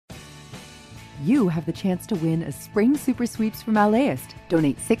you have the chance to win a spring super sweeps from LAist.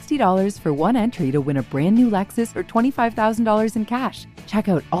 Donate $60 for one entry to win a brand new Lexus or $25,000 in cash. Check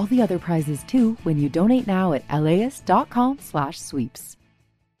out all the other prizes too when you donate now at laist.com/sweeps.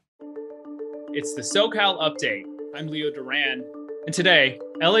 It's the SoCal Update. I'm Leo Duran. And today,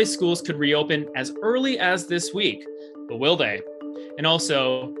 LA schools could reopen as early as this week, but will they? And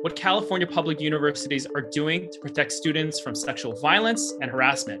also, what California public universities are doing to protect students from sexual violence and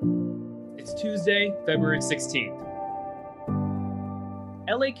harassment. It's Tuesday, February 16th.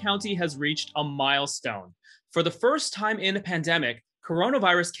 LA County has reached a milestone. For the first time in the pandemic,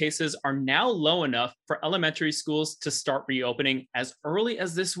 coronavirus cases are now low enough for elementary schools to start reopening as early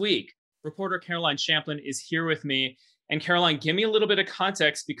as this week. Reporter Caroline Champlin is here with me. And Caroline, give me a little bit of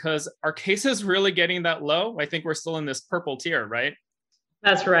context, because are cases really getting that low? I think we're still in this purple tier, right?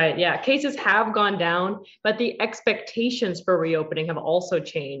 That's right. Yeah, cases have gone down, but the expectations for reopening have also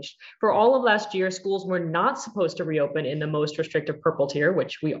changed. For all of last year, schools were not supposed to reopen in the most restrictive purple tier,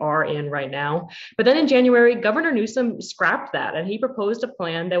 which we are in right now. But then in January, Governor Newsom scrapped that, and he proposed a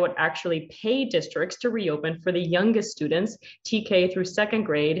plan that would actually pay districts to reopen for the youngest students, TK through second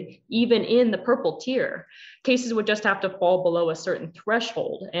grade, even in the purple tier. Cases would just have to fall below a certain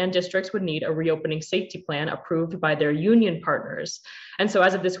threshold, and districts would need a reopening safety plan approved by their union partners. And so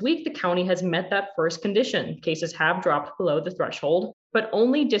as of this week, the county has met that first condition. Cases have dropped below the threshold, but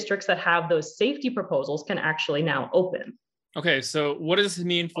only districts that have those safety proposals can actually now open. Okay, so what does this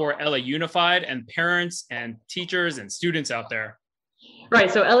mean for LA Unified and parents and teachers and students out there? Right,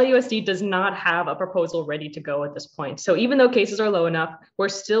 so LAUSD does not have a proposal ready to go at this point. So even though cases are low enough, we're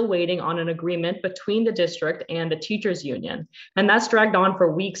still waiting on an agreement between the district and the teachers union. And that's dragged on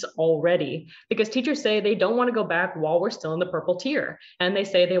for weeks already, because teachers say they don't want to go back while we're still in the purple tier. And they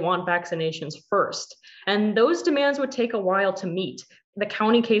say they want vaccinations first. And those demands would take a while to meet. The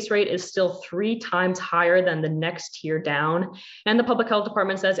county case rate is still 3 times higher than the next tier down. And the public health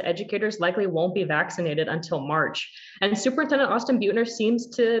department says educators likely won't be vaccinated until March. And Superintendent Austin Buettner seems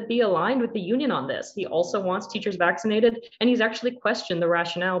to be aligned with the union on this. He also wants teachers vaccinated, and he's actually questioned the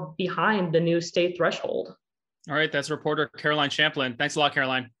rationale behind the new state threshold. All right, that's reporter Caroline Champlin. Thanks a lot,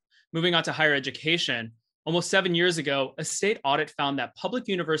 Caroline. Moving on to higher education. Almost 7 years ago, a state audit found that public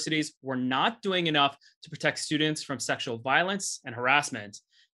universities were not doing enough to protect students from sexual violence and harassment.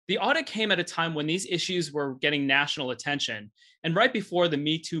 The audit came at a time when these issues were getting national attention, and right before the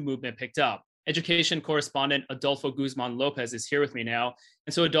Me Too movement picked up. Education correspondent Adolfo Guzman Lopez is here with me now.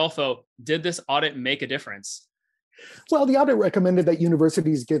 And so, Adolfo, did this audit make a difference? Well, the audit recommended that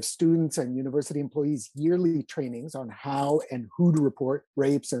universities give students and university employees yearly trainings on how and who to report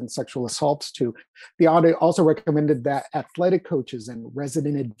rapes and sexual assaults to. The audit also recommended that athletic coaches and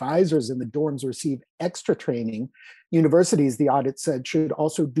resident advisors in the dorms receive extra training. Universities, the audit said, should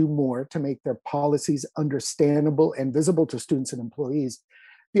also do more to make their policies understandable and visible to students and employees.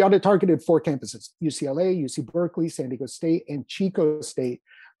 The audit targeted 4 campuses: UCLA, UC Berkeley, San Diego State, and Chico State,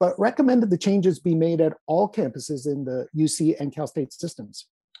 but recommended the changes be made at all campuses in the UC and Cal State systems.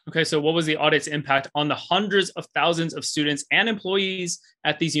 Okay, so what was the audit's impact on the hundreds of thousands of students and employees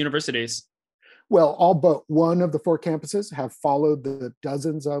at these universities? Well, all but one of the 4 campuses have followed the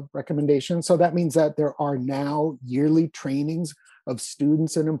dozens of recommendations. So that means that there are now yearly trainings of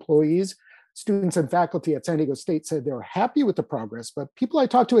students and employees. Students and faculty at San Diego State said they're happy with the progress, but people I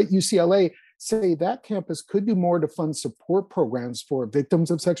talked to at UCLA say that campus could do more to fund support programs for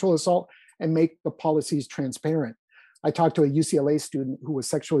victims of sexual assault and make the policies transparent. I talked to a UCLA student who was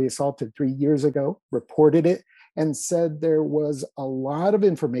sexually assaulted 3 years ago, reported it, and said there was a lot of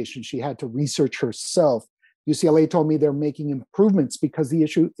information she had to research herself. UCLA told me they're making improvements because the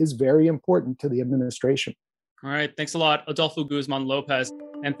issue is very important to the administration. All right, thanks a lot, Adolfo Guzman Lopez.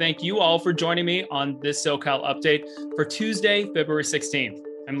 And thank you all for joining me on this SoCal Update for Tuesday, February 16th.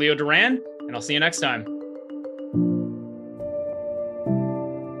 I'm Leo Duran, and I'll see you next time.